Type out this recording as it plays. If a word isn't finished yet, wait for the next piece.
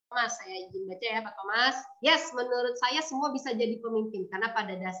Thomas. Saya izin baca ya Pak Thomas. Yes, menurut saya semua bisa jadi pemimpin karena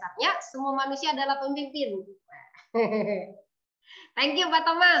pada dasarnya semua manusia adalah pemimpin. Thank you Pak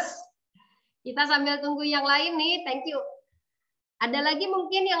Thomas. Kita sambil tunggu yang lain nih. Thank you. Ada lagi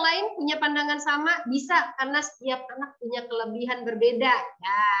mungkin yang lain punya pandangan sama? Bisa, karena setiap anak punya kelebihan berbeda.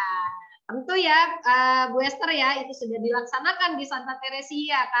 Ya, tentu ya, Bu Esther ya, itu sudah dilaksanakan di Santa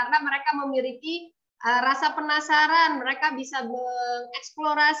Teresia karena mereka memiliki rasa penasaran, mereka bisa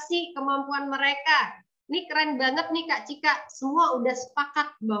mengeksplorasi kemampuan mereka. Ini keren banget nih Kak Cika, semua udah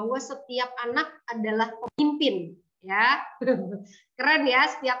sepakat bahwa setiap anak adalah pemimpin, ya. Keren ya,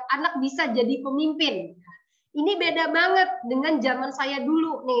 setiap anak bisa jadi pemimpin. Ini beda banget dengan zaman saya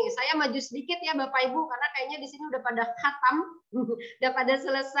dulu nih. Saya maju sedikit ya Bapak Ibu, karena kayaknya di sini udah pada khatam, udah pada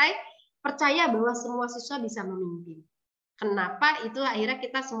selesai. Percaya bahwa semua siswa bisa memimpin. Kenapa? Itu akhirnya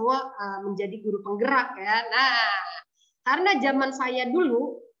kita semua menjadi guru penggerak ya. Nah, karena zaman saya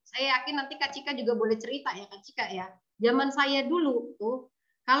dulu, saya yakin nanti Kak Cika juga boleh cerita ya Kak Cika ya. Zaman saya dulu tuh,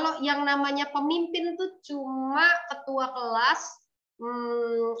 kalau yang namanya pemimpin tuh cuma ketua kelas,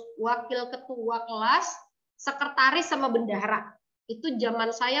 wakil ketua kelas, sekretaris sama bendahara. Itu zaman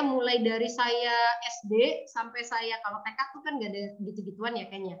saya mulai dari saya SD sampai saya, kalau TK tuh kan nggak ada gitu-gituan ya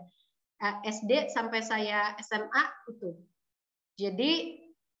kayaknya. SD sampai saya SMA itu. Jadi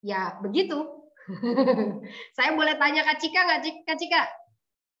ya begitu. Saya boleh tanya Kak Cika nggak Kak Cika?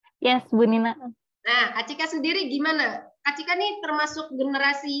 Yes, Bu Nina. Nah, Kak Cika sendiri gimana? Kak Cika nih termasuk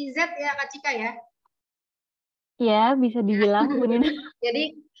generasi Z ya Kak Cika ya? Ya, bisa dibilang Bu Nina.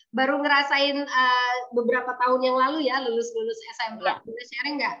 Jadi baru ngerasain beberapa tahun yang lalu ya lulus SMA. Ya. Boleh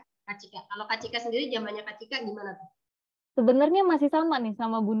sharing nggak Kak Cika? Kalau Kak Cika sendiri zamannya Kak Cika gimana tuh? Sebenarnya masih sama nih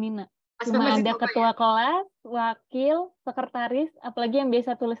sama Bu Nina. Cuma ada ketua kelas, wakil, sekretaris, apalagi yang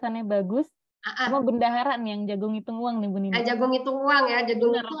biasa tulisannya bagus, sama bendahara nih yang jago ngitung uang nih Bu Nina. Jago ngitung uang ya,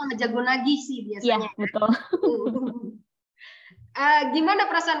 jago ngitung sama jago nagih sih biasanya. Iya, betul. Gimana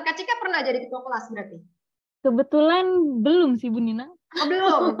perasaan Kak Cika pernah jadi ketua kelas berarti? Kebetulan belum sih Bu Nina. Oh,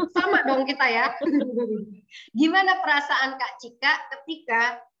 belum, sama dong kita ya. Gimana perasaan Kak Cika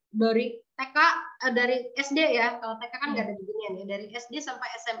ketika dari TK, dari SD ya, kalau TK kan nggak ada beginian ya, dari SD sampai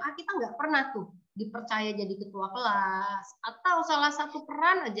SMA kita nggak pernah tuh dipercaya jadi ketua kelas atau salah satu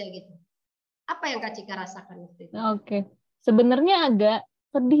peran aja gitu. Apa yang Kak Cika rasakan waktu itu? Oke, sebenarnya agak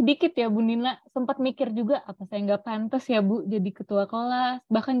sedih dikit ya Bu Nina. Sempat mikir juga apa saya nggak pantas ya Bu jadi ketua kelas,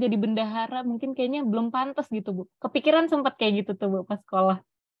 bahkan jadi bendahara mungkin kayaknya belum pantas gitu Bu. Kepikiran sempat kayak gitu tuh Bu pas sekolah.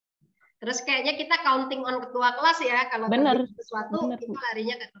 Terus kayaknya kita counting on ketua kelas ya, kalau terjadi sesuatu kita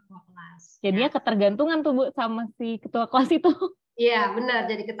larinya ke ketua kelas. Jadinya ya, ketergantungan tuh Bu sama si ketua kelas itu. Iya benar,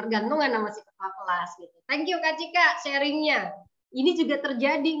 jadi ketergantungan sama si ketua kelas gitu. Thank you Kak Cika sharingnya. Ini juga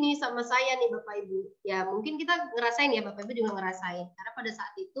terjadi nih sama saya nih Bapak Ibu. Ya mungkin kita ngerasain ya, Bapak Ibu juga ngerasain. Karena pada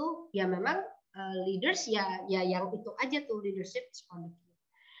saat itu ya memang leaders ya yang itu aja tuh, leadership is for the key.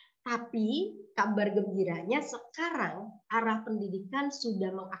 Tapi kabar gembiranya sekarang arah pendidikan sudah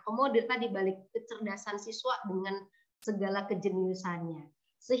mengakomodir tadi balik kecerdasan siswa dengan segala kejeniusannya.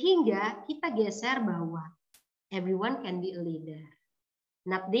 Sehingga kita geser bahwa everyone can be a leader.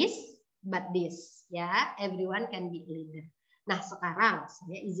 Not this, but this. Ya, everyone can be a leader. Nah, sekarang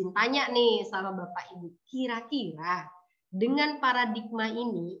saya izin tanya nih sama Bapak Ibu. Kira-kira dengan paradigma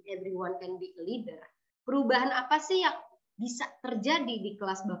ini, everyone can be a leader, perubahan apa sih yang bisa terjadi di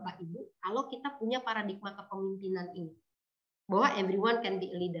kelas Bapak Ibu kalau kita punya paradigma kepemimpinan ini? Bahwa everyone can be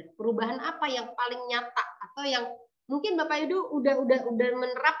a leader. Perubahan apa yang paling nyata atau yang mungkin Bapak Ibu udah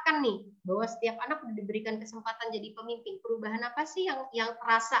menerapkan nih bahwa setiap anak udah diberikan kesempatan jadi pemimpin. Perubahan apa sih yang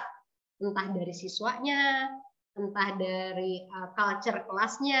terasa? Entah dari siswanya, entah dari culture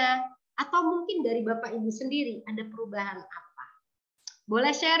kelasnya, atau mungkin dari Bapak Ibu sendiri ada perubahan apa?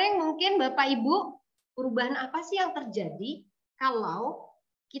 Boleh sharing mungkin Bapak Ibu? Perubahan apa sih yang terjadi kalau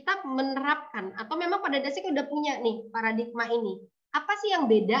kita menerapkan atau memang pada dasarnya udah punya nih paradigma ini. Apa sih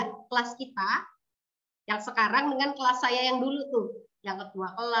yang beda kelas kita yang sekarang dengan kelas saya yang dulu tuh, yang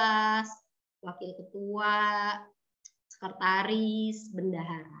ketua kelas, wakil ketua, sekretaris,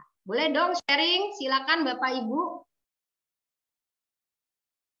 bendahara. Boleh dong sharing, silakan Bapak Ibu.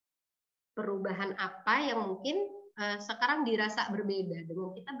 Perubahan apa yang mungkin sekarang dirasa berbeda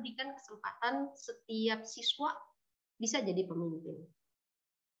dengan kita berikan kesempatan setiap siswa bisa jadi pemimpin.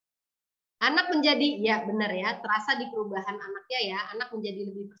 Anak menjadi, ya benar ya, terasa di perubahan anaknya ya, anak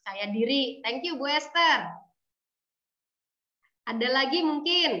menjadi lebih percaya diri. Thank you Bu Esther. Ada lagi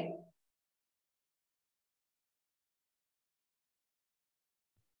mungkin?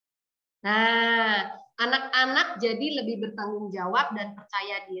 Nah, Anak-anak jadi lebih bertanggung jawab dan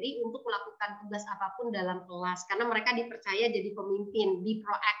percaya diri untuk melakukan tugas apapun dalam kelas karena mereka dipercaya jadi pemimpin, be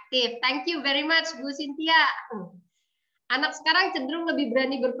proaktif. Thank you very much Bu Cynthia. Anak sekarang cenderung lebih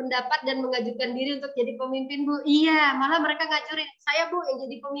berani berpendapat dan mengajukan diri untuk jadi pemimpin, Bu. Iya, malah mereka ngajurin, saya Bu yang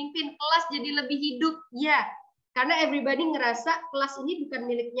jadi pemimpin, kelas jadi lebih hidup. Iya, karena everybody ngerasa kelas ini bukan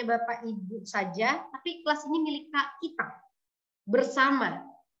miliknya Bapak Ibu saja, tapi kelas ini milik kita bersama.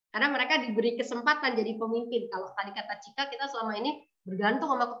 Karena mereka diberi kesempatan jadi pemimpin. Kalau tadi kata Cika, kita selama ini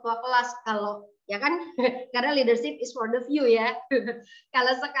bergantung sama ketua kelas. Kalau ya kan, karena leadership is for the few ya.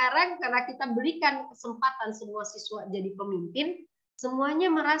 Kalau sekarang karena kita berikan kesempatan semua siswa jadi pemimpin, semuanya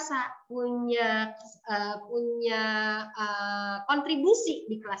merasa punya kontribusi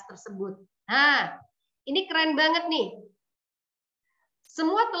di kelas tersebut. Nah, ini keren banget nih.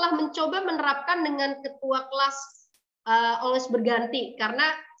 Semua telah mencoba menerapkan dengan ketua kelas always berganti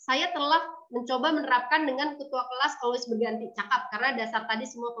karena saya telah mencoba menerapkan dengan ketua kelas always berganti. Cakap, karena dasar tadi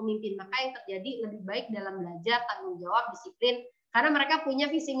semua pemimpin. Maka yang terjadi lebih baik dalam belajar, tanggung jawab, disiplin. Karena mereka punya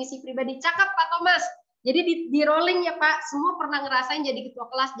visi misi pribadi. Cakap Pak Thomas. Jadi di rolling ya Pak. Semua pernah ngerasain jadi ketua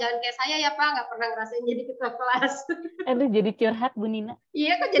kelas. Jangan kayak saya ya Pak, nggak pernah ngerasain jadi ketua kelas. Aduh, jadi curhat Bu Nina.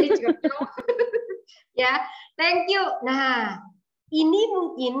 Iya kok jadi curhat. Ya, thank you. Nah, ini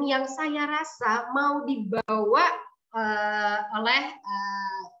mungkin yang saya rasa mau dibawa oleh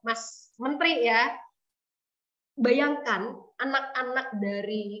Mas Menteri ya. Bayangkan anak-anak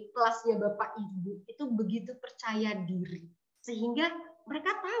dari kelasnya Bapak Ibu itu begitu percaya diri sehingga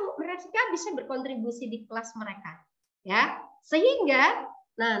mereka tahu mereka bisa berkontribusi di kelas mereka, ya. Sehingga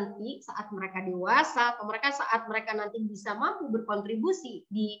nanti saat mereka dewasa atau saat mereka nanti bisa mampu berkontribusi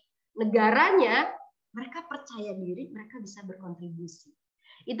di negaranya, mereka percaya diri, mereka bisa berkontribusi.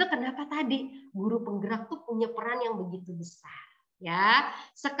 Itu kenapa tadi guru penggerak tuh punya peran yang begitu besar. Ya,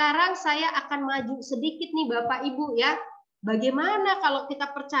 sekarang saya akan maju sedikit nih Bapak Ibu ya. Bagaimana kalau kita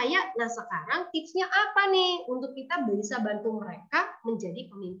percaya? Nah, sekarang tipsnya apa nih untuk kita bisa bantu mereka menjadi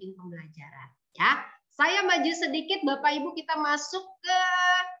pemimpin pembelajaran? Ya, saya maju sedikit Bapak Ibu, kita masuk ke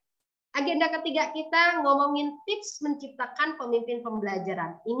agenda ketiga kita ngomongin tips menciptakan pemimpin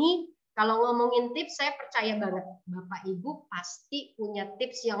pembelajaran. Ini kalau ngomongin tips, saya percaya banget Bapak Ibu pasti punya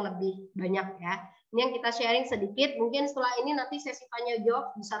tips yang lebih banyak ya. Ini yang kita sharing sedikit. Mungkin setelah ini nanti sesi tanya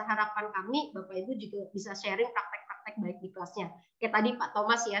jawab, besar harapan kami Bapak Ibu juga bisa sharing praktek-praktek baik di kelasnya. Kayak tadi Pak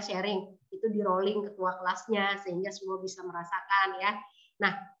Thomas ya sharing, itu di rolling ketua kelasnya sehingga semua bisa merasakan ya.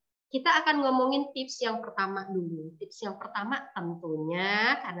 Nah, kita akan ngomongin tips yang pertama dulu. Tips yang pertama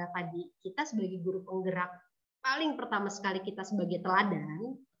tentunya karena tadi kita sebagai guru penggerak paling pertama sekali kita sebagai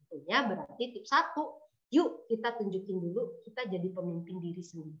teladan. Tentunya berarti tips 1, yuk kita tunjukin dulu kita jadi pemimpin diri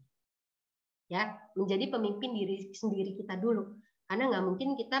sendiri. Ya, menjadi pemimpin diri sendiri kita dulu. Karena nggak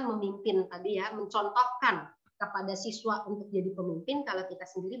mungkin kita memimpin tadi ya, mencontohkan kepada siswa untuk jadi pemimpin kalau kita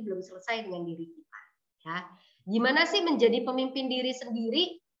sendiri belum selesai dengan diri kita. Ya, gimana sih menjadi pemimpin diri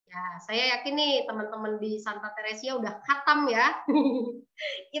sendiri? Ya, saya yakin nih teman-teman di Santa Teresia udah khatam ya.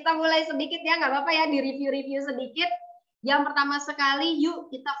 Kita mulai sedikit ya, nggak apa-apa ya, di review-review sedikit. Yang pertama sekali,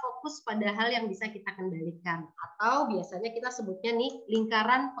 yuk kita fokus pada hal yang bisa kita kendalikan. Atau biasanya kita sebutnya nih,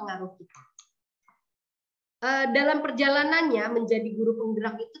 lingkaran pengaruh kita. Dalam perjalanannya menjadi guru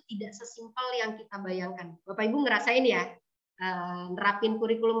penggerak itu tidak sesimpel yang kita bayangkan. Bapak Ibu ngerasain ya, nerapin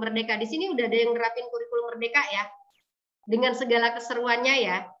kurikulum merdeka. Di sini udah ada yang nerapin kurikulum merdeka ya, dengan segala keseruannya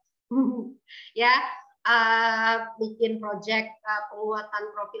ya. Ya, bikin proyek penguatan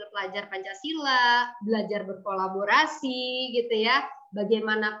profil pelajar Pancasila, belajar berkolaborasi gitu ya.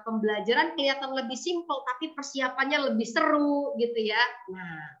 Bagaimana pembelajaran kelihatan lebih simpel tapi persiapannya lebih seru gitu ya.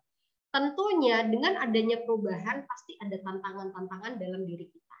 Nah, tentunya dengan adanya perubahan pasti ada tantangan-tantangan dalam diri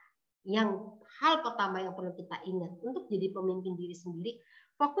kita. Yang hal pertama yang perlu kita ingat untuk jadi pemimpin diri sendiri,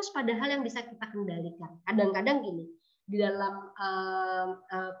 fokus pada hal yang bisa kita kendalikan. Kadang-kadang gini, di dalam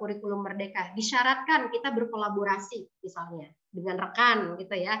kurikulum merdeka disyaratkan kita berkolaborasi misalnya dengan rekan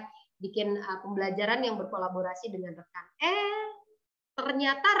gitu ya, bikin pembelajaran yang berkolaborasi dengan rekan.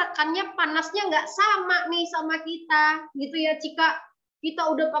 Ternyata rekannya panasnya nggak sama nih sama kita gitu ya Cika.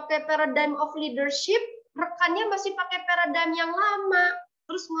 Kita udah pakai paradigm of leadership, rekannya masih pakai paradigm yang lama,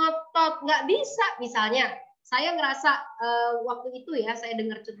 terus ngotot, nggak bisa. Misalnya, saya ngerasa waktu itu ya, saya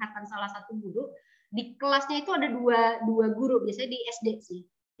dengar curhatan salah satu guru, di kelasnya itu ada dua guru, biasanya di SD sih,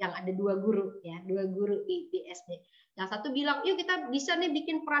 yang ada dua guru ya, dua guru di SD. Yang satu bilang, yuk kita bisa nih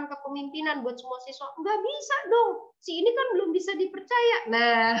bikin peran kepemimpinan buat semua siswa. Nggak bisa dong, si ini kan belum bisa dipercaya.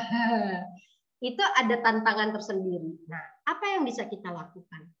 Nah, itu ada tantangan tersendiri. Nah, apa yang bisa kita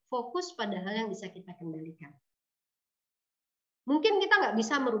lakukan? Fokus pada hal yang bisa kita kendalikan. Mungkin kita nggak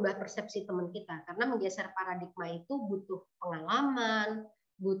bisa merubah persepsi teman kita, karena menggeser paradigma itu butuh pengalaman,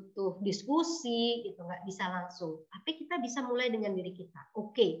 butuh diskusi, itu nggak bisa langsung. Tapi kita bisa mulai dengan diri kita.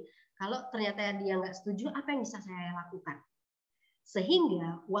 Oke, kalau ternyata dia nggak setuju, apa yang bisa saya lakukan?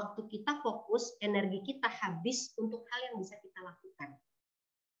 Sehingga waktu kita fokus, energi kita habis untuk hal yang bisa kita lakukan.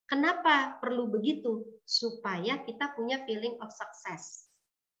 Kenapa perlu begitu? Supaya kita punya feeling of success.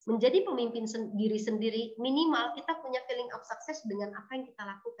 Menjadi pemimpin diri sendiri, minimal kita punya feeling of success dengan apa yang kita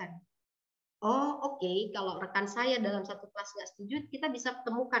lakukan. Oh, oke, kalau rekan saya dalam satu kelas nggak setuju, kita bisa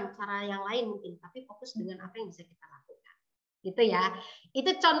temukan cara yang lain mungkin, tapi fokus dengan apa yang bisa kita lakukan. Gitu ya.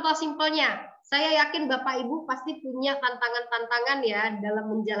 Itu contoh simpelnya. Saya yakin Bapak Ibu pasti punya tantangan-tantangan ya dalam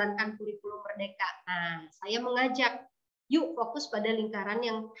menjalankan kurikulum Merdeka. Nah, saya mengajak, yuk fokus pada lingkaran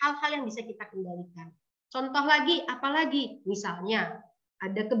yang hal-hal yang bisa kita kendalikan. Contoh lagi, apalagi? Misalnya,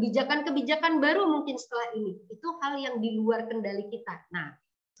 ada kebijakan-kebijakan baru mungkin setelah ini. Itu hal yang di luar kendali kita. Nah,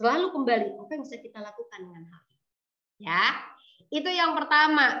 selalu kembali, apa yang bisa kita lakukan dengan hal ini? Ya, itu yang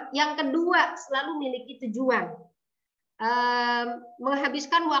pertama. Yang kedua, selalu miliki tujuan.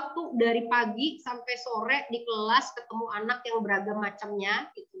 Menghabiskan waktu dari pagi sampai sore di kelas ketemu anak yang beragam macamnya,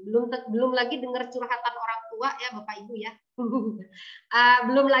 gitu. Belum lagi dengar curhatan orang tua ya Bapak Ibu ya.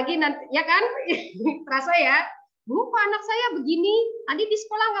 Belum lagi nanti ya kan, terasa ya. Bu, kok anak saya begini? Tadi di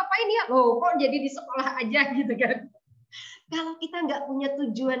sekolah ngapain ya? Loh, kok jadi di sekolah aja gitu kan? Kalau kita nggak punya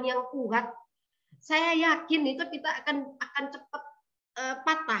tujuan yang kuat, saya yakin itu kita akan cepat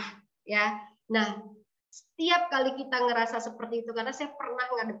patah ya. Nah, setiap kali kita ngerasa seperti itu, karena saya pernah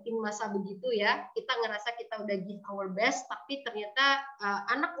ngadepin masa begitu ya, kita ngerasa kita udah give our best, tapi ternyata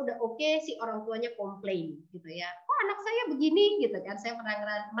anak udah oke, si orang tuanya komplain gitu ya. Kok anak saya begini gitu kan? Saya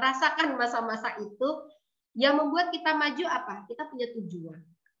pernah merasakan masa-masa itu. Yang membuat kita maju apa? Kita punya tujuan.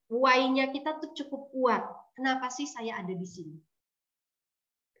 Why-nya kita tuh cukup kuat. Kenapa sih saya ada di sini?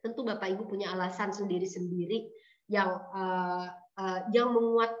 Tentu Bapak Ibu punya alasan sendiri-sendiri yang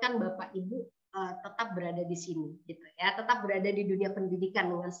menguatkan Bapak Ibu tetap berada di sini, gitu ya. Tetap berada di dunia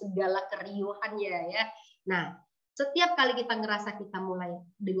pendidikan dengan segala keriuhannya ya. Nah, setiap kali kita ngerasa kita mulai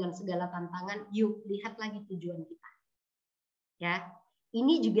dengan segala tantangan, yuk lihat lagi tujuan kita. Ya.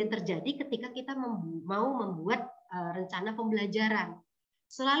 Ini juga terjadi ketika kita mau membuat rencana pembelajaran.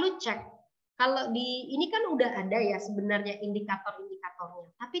 Selalu cek. Kalau di ini kan udah ada ya sebenarnya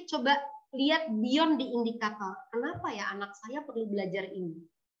indikator-indikatornya. Tapi coba lihat beyond di indikator. Kenapa ya anak saya perlu belajar ini?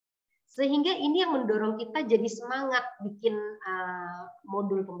 Sehingga ini yang mendorong kita jadi semangat bikin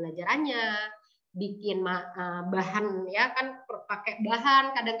modul pembelajarannya, bikin bahan ya kan pakai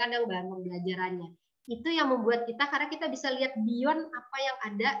bahan kadang-kadang bahan pembelajarannya. Itu yang membuat kita, karena kita bisa lihat beyond apa yang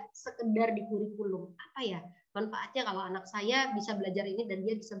ada sekedar di kurikulum. Apa ya manfaatnya kalau anak saya bisa belajar ini dan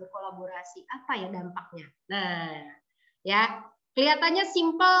dia bisa berkolaborasi? Apa ya dampaknya? Nah, ya kelihatannya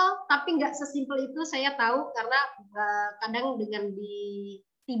simpel, tapi nggak sesimpel itu saya tahu, karena kadang dengan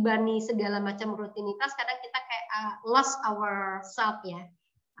ditibani segala macam rutinitas, kadang kita kayak lost ourselves ya.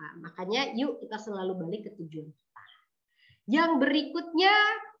 Nah, makanya yuk kita selalu balik ke tujuan kita. Yang berikutnya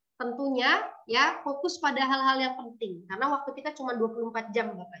tentunya ya fokus pada hal-hal yang penting, karena waktu kita cuma 24 jam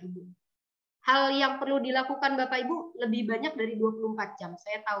Bapak Ibu. Hal yang perlu dilakukan Bapak Ibu lebih banyak dari 24 jam.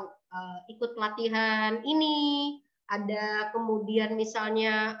 Saya tahu ikut pelatihan ini, ada kemudian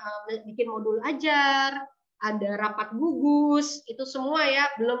misalnya bikin modul ajar, ada rapat gugus, itu semua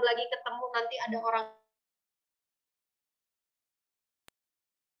ya, belum lagi ketemu nanti ada orang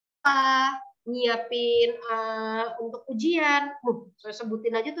nyiapin untuk ujian. Saya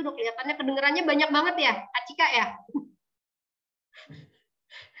sebutin aja tuh udah kelihatannya kedengerannya banyak banget ya, Kak Cika ya.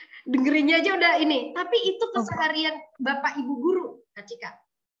 Dengerinnya aja udah ini. Tapi itu keseharian Bapak Ibu guru, Kak Cika.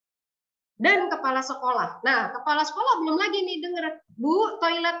 Dan kepala sekolah. Nah, kepala sekolah belum lagi nih denger, Bu,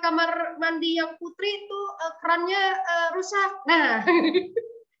 toilet kamar mandi yang putri itu kerannya rusak. Nah,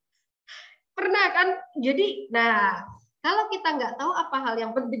 pernah kan? Jadi, nah, kalau kita nggak tahu apa hal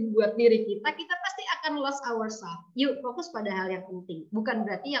yang penting buat diri kita, kita pasti akan lost ourselves. Yuk fokus pada hal yang penting. Bukan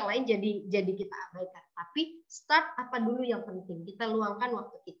berarti yang lain jadi kita abaikan. Tapi start apa dulu yang penting. Kita luangkan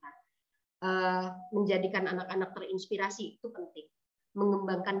waktu kita. Menjadikan anak-anak terinspirasi itu penting.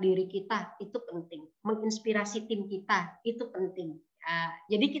 Mengembangkan diri kita itu penting. Menginspirasi tim kita itu penting.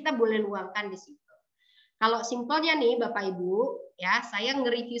 Jadi kita boleh luangkan di situ. Kalau simpelnya nih Bapak Ibu, ya saya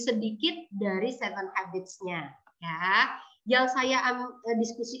nge-review sedikit dari 7 habits-nya. Ya, yang saya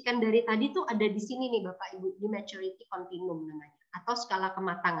diskusikan dari tadi tuh ada di sini nih Bapak Ibu, di maturity continuum namanya, atau skala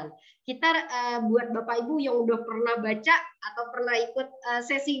kematangan. Kita buat Bapak Ibu yang udah pernah baca atau pernah ikut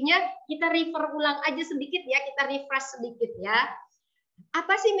sesinya, kita refer ulang aja sedikit ya, kita refresh sedikit ya.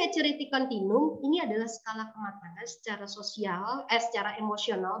 Apa sih maturity continuum? Ini adalah skala kematangan secara sosial, secara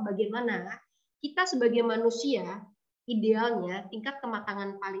emosional, bagaimana kita sebagai manusia idealnya tingkat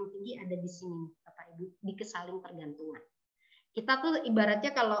kematangan paling tinggi ada di sini, Bapak Ibu, di kesaling tergantungan. Kita tuh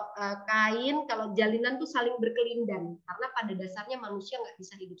ibaratnya kalau kain, kalau jalinan tuh saling berkelindan, karena pada dasarnya manusia nggak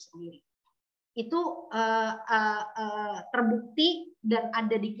bisa hidup sendiri. Itu terbukti dan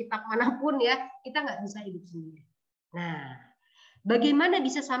ada di kitab manapun ya, kita nggak bisa hidup sendiri. Nah, bagaimana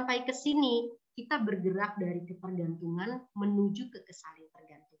bisa sampai ke sini? Kita bergerak dari ketergantungan menuju ke kesaling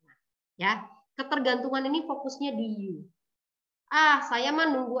tergantungan. Ya, ketergantungan ini fokusnya di you. Saya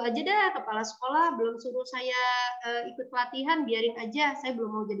mah nunggu aja dah, kepala sekolah belum suruh saya ikut pelatihan, biarin aja, saya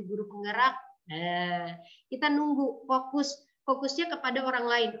belum mau jadi guru penggerak. Nah, kita nunggu, fokusnya kepada orang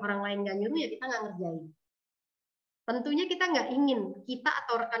lain nggak nyuruh ya kita nggak ngerjain. Tentunya kita nggak ingin kita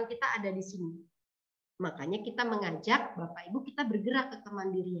atau rekan kita ada di sini. Makanya kita mengajak Bapak Ibu kita bergerak ke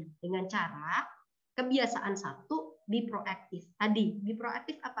kemandirian dengan cara kebiasaan satu, be proaktif. Tadi, be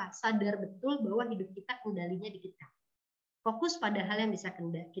proaktif apa? Sadar betul bahwa hidup kita kendalinya di kita. Fokus pada hal yang bisa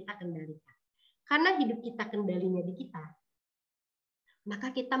kita kendalikan. Karena hidup kita kendalinya di kita,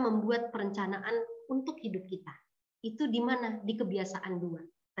 maka kita membuat perencanaan untuk hidup kita. Itu di mana? Di kebiasaan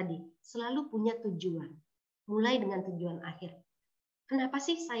 2. Tadi, selalu punya tujuan. Mulai dengan tujuan akhir. Kenapa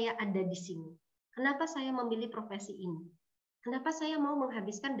sih saya ada di sini? Kenapa saya memilih profesi ini? Kenapa saya mau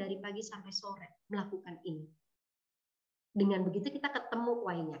menghabiskan dari pagi sampai sore melakukan ini? Dengan begitu kita ketemu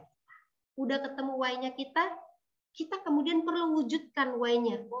why-nya kita. Udah ketemu why-nya kita kemudian perlu wujudkan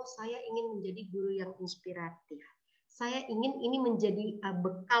why-nya. Oh, saya ingin menjadi guru yang inspiratif. Saya ingin ini menjadi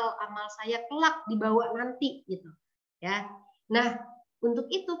bekal amal saya kelak dibawa nanti gitu. Ya. Nah, untuk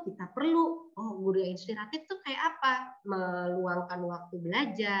itu kita perlu guru yang inspiratif tuh kayak apa? Meluangkan waktu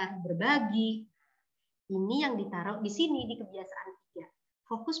belajar, berbagi. Ini yang ditaruh di sini di kebiasaan 3.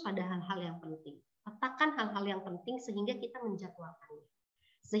 Fokus pada hal-hal yang penting. Letakkan hal-hal yang penting sehingga kita menjadwalkannya.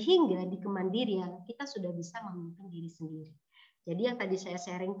 Sehingga di kemandirian kita sudah bisa memimpin diri sendiri. Jadi yang tadi saya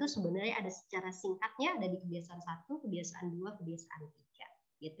sharing itu sebenarnya ada secara singkatnya, ada di kebiasaan 1, kebiasaan 2, kebiasaan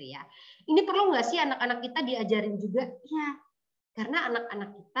 3. Gitu ya. Ini perlu nggak sih anak-anak kita diajarin juga? Ya, karena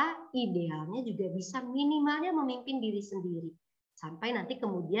anak-anak kita idealnya juga bisa minimalnya memimpin diri sendiri. Sampai nanti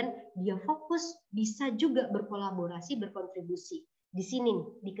kemudian dia fokus, bisa juga berkolaborasi, berkontribusi. Di sini nih,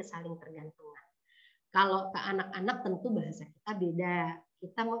 di kesaling tergantungan. Kalau ke anak-anak tentu bahasa kita beda.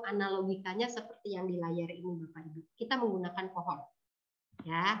 Kita menganalogikannya seperti yang di layar ini Bapak Ibu. Kita menggunakan pohon.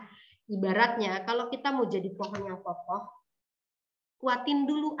 Ya, ibaratnya kalau kita mau jadi pohon yang kokoh, kuatin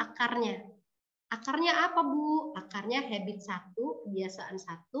dulu akarnya. Akarnya apa, Bu? Akarnya habit 1, kebiasaan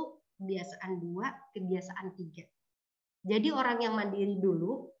 1, kebiasaan 2, kebiasaan 3. Jadi orang yang mandiri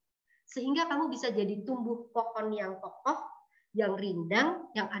dulu, sehingga kamu bisa jadi tumbuh pohon yang kokoh, yang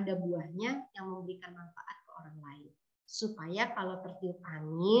rindang, yang ada buahnya, yang memberikan manfaat ke orang lain. Supaya kalau tertiup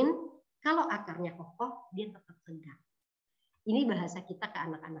angin, kalau akarnya kokoh, dia tetap tegak. Ini bahasa kita ke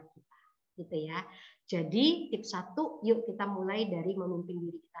anak-anak kita, gitu ya. Jadi tips 1, yuk kita mulai dari memimpin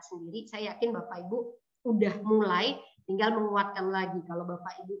diri kita sendiri. Saya yakin Bapak Ibu udah mulai, tinggal menguatkan lagi. Kalau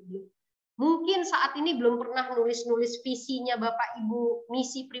Bapak Ibu belum, mungkin saat ini belum pernah nulis-nulis visinya Bapak Ibu,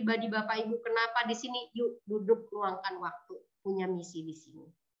 misi pribadi Bapak Ibu, kenapa di sini? Yuk duduk luangkan waktu, punya misi di sini.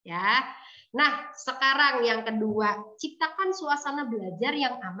 Ya. Nah, sekarang yang kedua, ciptakan suasana belajar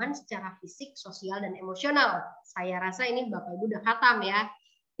yang aman secara fisik, sosial, dan emosional. Saya rasa ini Bapak Ibu udah khatam ya.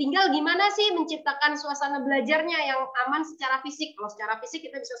 Tinggal gimana sih menciptakan suasana belajarnya yang aman secara fisik. Kalau secara fisik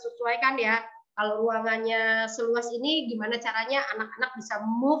kita bisa sesuaikan ya. Kalau ruangannya seluas ini, gimana caranya anak-anak bisa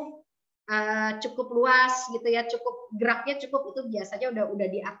move cukup luas gitu ya, cukup geraknya cukup, itu biasanya udah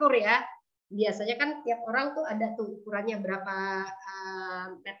diatur ya. Biasanya kan tiap orang tuh ada tuh ukurannya berapa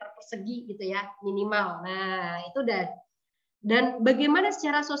meter persegi gitu ya minimal. Nah itu udah. Dan bagaimana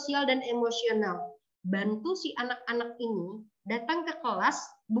secara sosial dan emosional, bantu si anak-anak ini datang ke kelas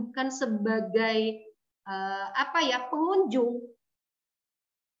bukan sebagai pengunjung,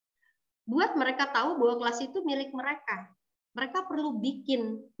 buat mereka tahu bahwa kelas itu milik mereka. Mereka perlu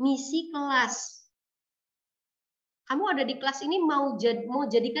bikin misi kelas. Kamu ada di kelas ini mau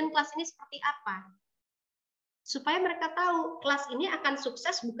jadikan kelas ini seperti apa? Supaya mereka tahu kelas ini akan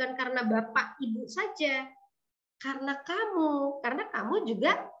sukses bukan karena Bapak Ibu saja, karena kamu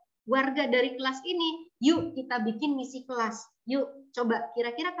juga warga dari kelas ini. Yuk kita bikin misi kelas. Yuk coba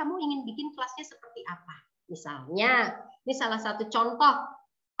kira-kira kamu ingin bikin kelasnya seperti apa? Misalnya, ini salah satu contoh.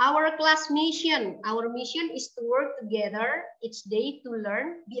 Our class mission. Our mission is to work together each day to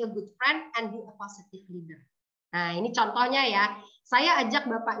learn, be a good friend, and be a positive leader. Nah, ini contohnya ya. Saya ajak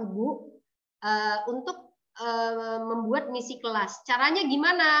Bapak Ibu untuk membuat misi kelas. Caranya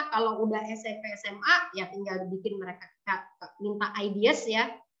gimana? Kalau udah SMP SMA ya tinggal bikin mereka minta ideas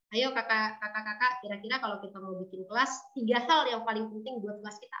ya. Ayo kakak-kakak, kira-kira kalau kita mau bikin kelas, 3 hal yang paling penting buat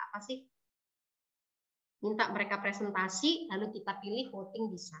kelas kita apa sih? Minta mereka presentasi, lalu kita pilih,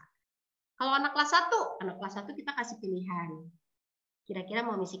 voting bisa. Kalau anak kelas 1 kita kasih pilihan. Kira-kira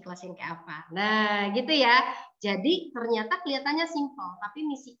mau misi kelas yang kayak apa? Nah, gitu ya. Jadi ternyata kelihatannya simpel, tapi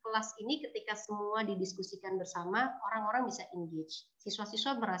misi kelas ini ketika semua didiskusikan bersama, orang-orang bisa engage.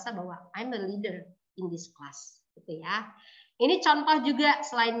 Siswa-siswa merasa bahwa I'm a leader in this class, gitu ya. Ini contoh juga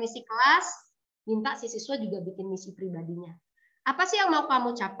selain misi kelas, minta si siswa juga bikin misi pribadinya. Apa sih yang mau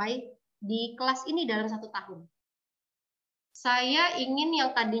kamu capai di kelas ini dalam 1 tahun? Saya ingin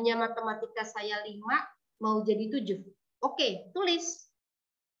yang tadinya matematika saya 5, mau jadi 7. Oke, tulis.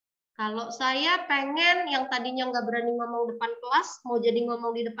 Kalau saya pengen yang tadinya nggak berani ngomong depan kelas, mau jadi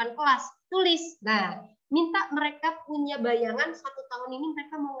ngomong di depan kelas, tulis. Nah, minta mereka punya bayangan 1 tahun ini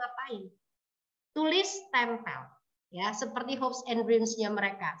mereka mau ngapain. Tulis, tempel. Ya, seperti hopes and dreams-nya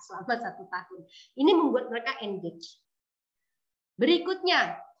mereka selama 1 tahun. Ini membuat mereka engage.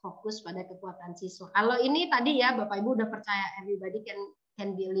 Berikutnya, fokus pada kekuatan siswa. Kalau ini tadi ya, Bapak Ibu udah percaya everybody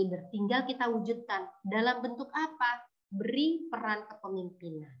can be a leader. Tinggal kita wujudkan. Dalam bentuk apa? Beri peran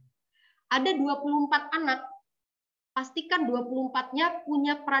kepemimpinan. Ada 24 anak, pastikan 24-nya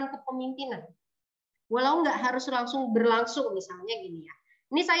punya peran kepemimpinan. Walau nggak harus langsung berlangsung, misalnya gini ya.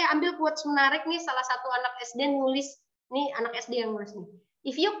 Ini saya ambil quotes menarik nih, salah satu anak SD nulis, nih anak SD yang nulis nih.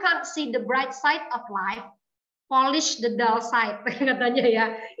 If you can't see the bright side of life, polish the dull side, katanya ya.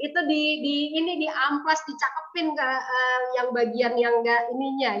 Itu di amplas, dicakepin ke yang bagian yang nggak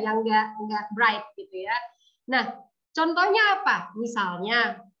ininya, yang nggak bright gitu ya. Nah, contohnya apa?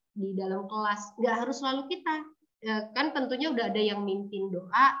 Misalnya di dalam kelas nggak harus selalu kita, kan tentunya udah ada yang mimpin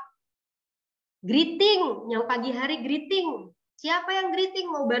doa, greeting, yang pagi hari greeting. Siapa yang greeting?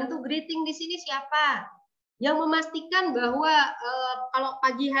 Mau bantu greeting di sini siapa? Yang memastikan bahwa kalau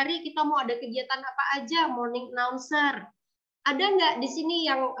pagi hari kita mau ada kegiatan apa aja, morning announcer. Ada nggak di sini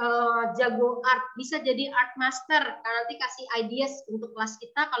yang jago art, bisa jadi art master, nanti kasih ideas untuk kelas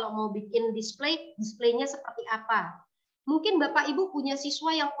kita kalau mau bikin displaynya seperti apa. Mungkin Bapak Ibu punya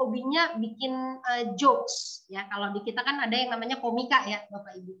siswa yang hobinya bikin jokes, ya kalau di kita kan ada yang namanya komika ya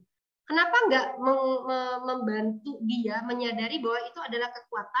Bapak Ibu. Kenapa nggak membantu dia menyadari bahwa itu adalah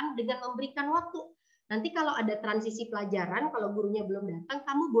kekuatan dengan memberikan waktu. Nanti kalau ada transisi pelajaran, kalau gurunya belum datang,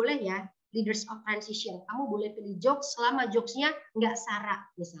 kamu boleh ya leaders of transition. Kamu boleh pilih jokes selama jokesnya nggak sara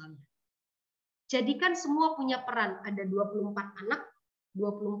misalnya. Jadikan semua punya peran. Ada 24 anak,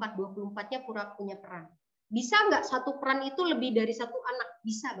 24-24-nya pura punya peran. Bisa nggak satu peran itu lebih dari 1 anak?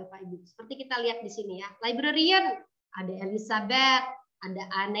 Bisa Bapak Ibu. Seperti kita lihat di sini ya. Librarian, ada Elizabeth, ada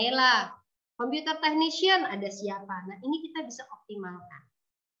Anela. Computer technician, ada siapa? Nah ini kita bisa optimalkan.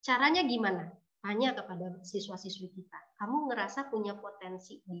 Caranya gimana? Tanya kepada siswa-siswi kita. Kamu ngerasa punya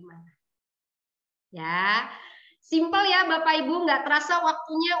potensi di mana? Ya, simpel ya Bapak Ibu, nggak terasa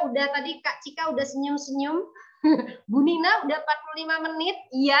waktunya udah tadi Kak Cika udah senyum-senyum. Bu Nina udah 45 menit,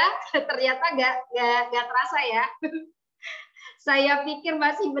 iya ternyata nggak terasa ya. Saya pikir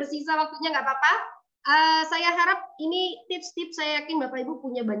masih bersisa waktunya, nggak apa-apa. Saya harap ini tips-tips, saya yakin Bapak Ibu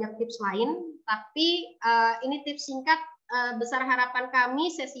punya banyak tips lain, tapi ini tips singkat. Besar harapan kami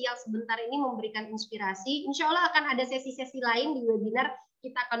sesi yang sebentar ini memberikan inspirasi. Insya Allah akan ada sesi-sesi lain di webinar.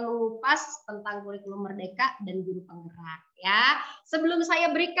 Kita akan mengupas tentang kurikulum merdeka dan guru penggerak. Ya, sebelum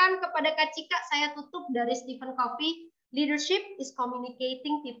saya berikan kepada Kak Cika, saya tutup dari Stephen Covey. Leadership is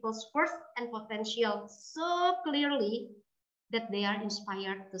communicating people's worth and potential so clearly that they are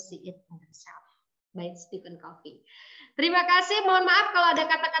inspired to see it in themselves. By Stephen Covey. Terima kasih, mohon maaf kalau ada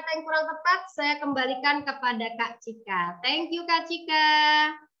kata-kata yang kurang tepat, saya kembalikan kepada Kak Cika. Thank you Kak Cika.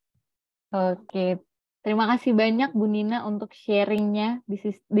 Oke, terima kasih banyak Bu Nina untuk sharingnya di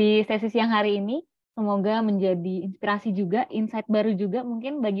sesi siang hari ini. Semoga menjadi inspirasi juga, insight baru juga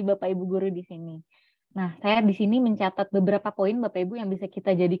mungkin bagi Bapak Ibu guru di sini. Nah, saya di sini mencatat beberapa poin Bapak Ibu yang bisa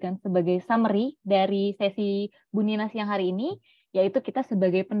kita jadikan sebagai summary dari sesi Bu Nina siang hari ini, yaitu kita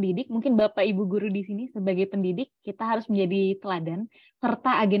sebagai pendidik, mungkin Bapak Ibu guru di sini sebagai pendidik, kita harus menjadi teladan,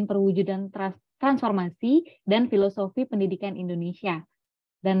 serta agen perwujudan transformasi dan filosofi pendidikan Indonesia.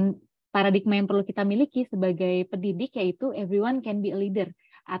 Dan paradigma yang perlu kita miliki sebagai pendidik yaitu everyone can be a leader,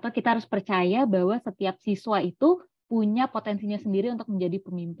 atau kita harus percaya bahwa setiap siswa itu punya potensinya sendiri untuk menjadi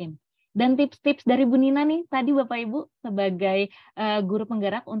pemimpin. Dan tips-tips dari Bu Nina nih, tadi Bapak Ibu sebagai guru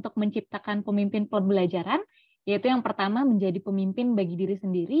penggerak untuk menciptakan pemimpin pembelajaran, yaitu yang pertama menjadi pemimpin bagi diri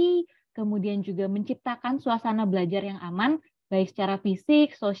sendiri, kemudian juga menciptakan suasana belajar yang aman, baik secara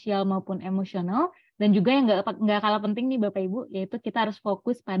fisik, sosial, maupun emosional, Dan juga yang nggak kalah penting nih Bapak Ibu, yaitu kita harus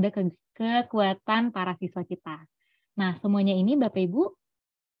fokus pada kekuatan para siswa kita. Nah, semuanya ini Bapak Ibu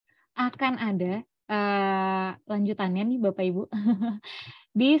akan ada lanjutannya nih Bapak Ibu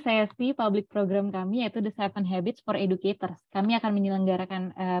di sesi public program kami, yaitu The 7 Habits for Educators. Kami akan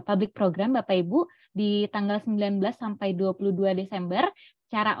menyelenggarakan public program Bapak Ibu di tanggal 19 sampai 22 Desember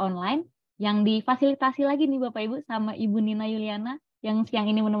secara online, yang difasilitasi lagi nih Bapak Ibu sama Ibu Nina Yuliana yang siang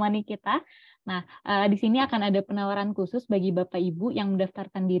ini menemani kita. Nah, di sini akan ada penawaran khusus bagi Bapak Ibu yang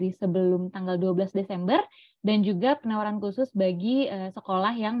mendaftarkan diri sebelum tanggal 12 Desember, dan juga penawaran khusus bagi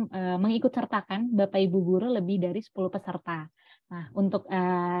sekolah yang mengikut sertakan Bapak Ibu guru lebih dari 10 peserta. Nah, untuk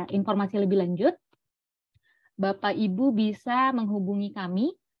informasi lebih lanjut, Bapak Ibu bisa menghubungi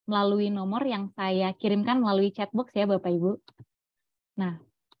kami melalui nomor yang saya kirimkan melalui chatbox ya Bapak Ibu. Nah,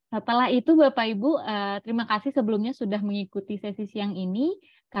 setelah itu Bapak Ibu, terima kasih sebelumnya sudah mengikuti sesi siang ini.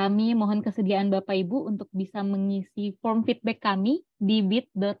 Kami mohon kesediaan Bapak Ibu untuk bisa mengisi form feedback kami di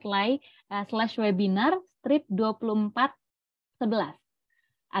bit.ly/webinar/2411.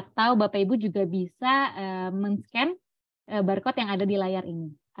 Atau Bapak Ibu juga bisa men-scan barcode yang ada di layar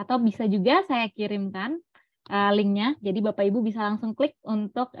ini. Atau bisa juga saya kirimkan linknya, jadi Bapak Ibu bisa langsung klik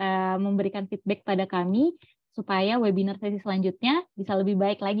untuk memberikan feedback pada kami, supaya webinar sesi selanjutnya bisa lebih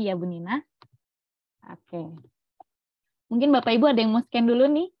baik lagi ya Bu Nina. Oke. Mungkin Bapak Ibu ada yang mau scan dulu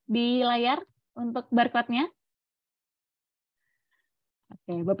nih di layar untuk barcode-nya.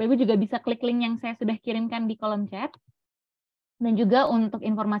 Oke, Bapak Ibu juga bisa klik link yang saya sudah kirimkan di kolom chat. Dan juga untuk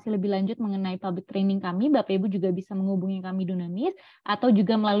informasi lebih lanjut mengenai public training kami, Bapak Ibu juga bisa menghubungi kami Dunamis, atau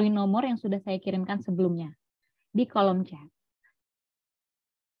juga melalui nomor yang sudah saya kirimkan sebelumnya di kolom chat.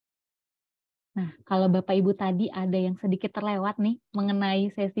 Nah, kalau Bapak Ibu tadi ada yang sedikit terlewat nih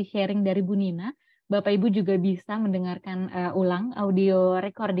mengenai sesi sharing dari Bu Nina, Bapak Ibu juga bisa mendengarkan ulang audio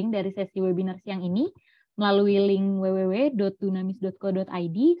recording dari sesi webinar siang ini melalui link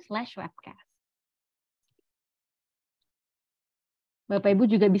www.dunamis.co.id/webcast. Bapak Ibu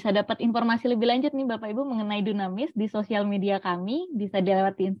juga bisa dapat informasi lebih lanjut nih Bapak Ibu mengenai Dunamis di sosial media kami, bisa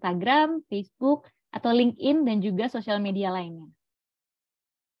dilewati Instagram, Facebook, atau LinkedIn, dan juga sosial media lainnya.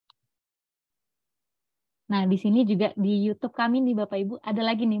 Nah, di sini juga di YouTube kami nih Bapak Ibu, ada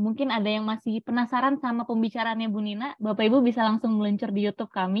lagi nih, mungkin ada yang masih penasaran sama pembicaraannya Bu Nina, Bapak Ibu bisa langsung meluncur di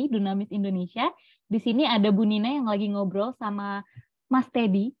YouTube kami, Dunamis Indonesia. Di sini ada Bu Nina yang lagi ngobrol sama Mas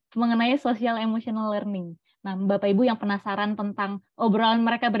Teddy mengenai social emotional learning. Nah, Bapak Ibu yang penasaran tentang obrolan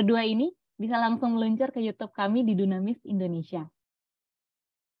mereka berdua ini, bisa langsung meluncur ke YouTube kami di Dunamis Indonesia.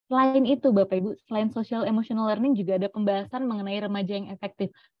 Selain itu, Bapak Ibu, selain social emotional learning juga ada pembahasan mengenai remaja yang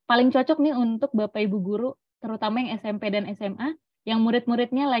efektif. Paling cocok nih untuk Bapak Ibu guru, terutama yang SMP dan SMA, yang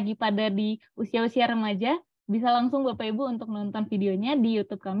murid-muridnya lagi pada di usia-usia remaja, bisa langsung Bapak Ibu untuk nonton videonya di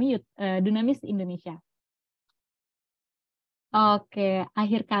YouTube kami, Dunamis Indonesia. Oke,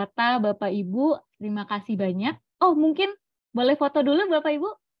 akhir kata Bapak Ibu, terima kasih banyak. Oh, mungkin boleh foto dulu Bapak Ibu?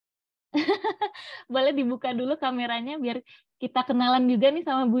 Boleh dibuka dulu kameranya biar kita kenalan juga nih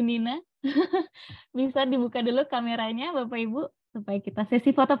sama Bu Nina. Bisa dibuka dulu kameranya Bapak Ibu supaya kita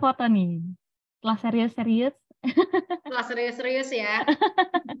sesi foto-foto nih. Setelah serius-serius. Setelah serius-serius ya.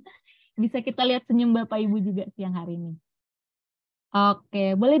 Bisa kita lihat senyum Bapak Ibu juga siang hari ini.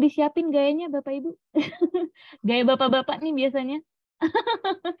 Oke, boleh disiapin gayanya Bapak Ibu. Gaya Bapak-Bapak nih biasanya.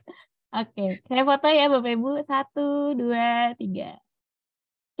 Oke, saya foto ya Bapak Ibu. 1, 2, 3.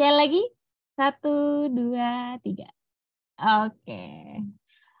 Sekali lagi. 1, 2, 3. Oke.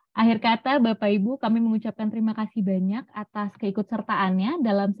 Akhir kata, Bapak Ibu, kami mengucapkan terima kasih banyak atas keikutsertaannya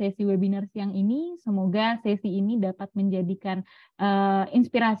dalam sesi webinar siang ini. Semoga sesi ini dapat menjadikan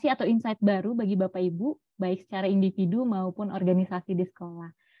inspirasi atau insight baru bagi Bapak Ibu, baik secara individu maupun organisasi di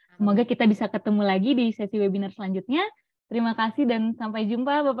sekolah. Semoga kita bisa ketemu lagi di sesi webinar selanjutnya. Terima kasih dan sampai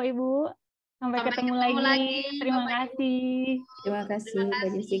jumpa Bapak Ibu. Sampai ketemu lagi. Terima kasih. Terima kasih Mbak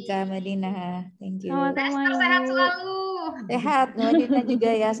Jessica, Madina. Thank you. Sama-sama, Ibu. Sehat selalu. Sehat, Madina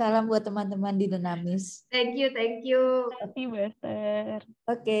juga ya. Salam buat teman-teman di Dunamis. Thank you, thank you. Terima kasih, Buster.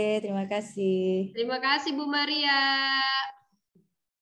 Oke, terima kasih. Terima kasih Bu Maria.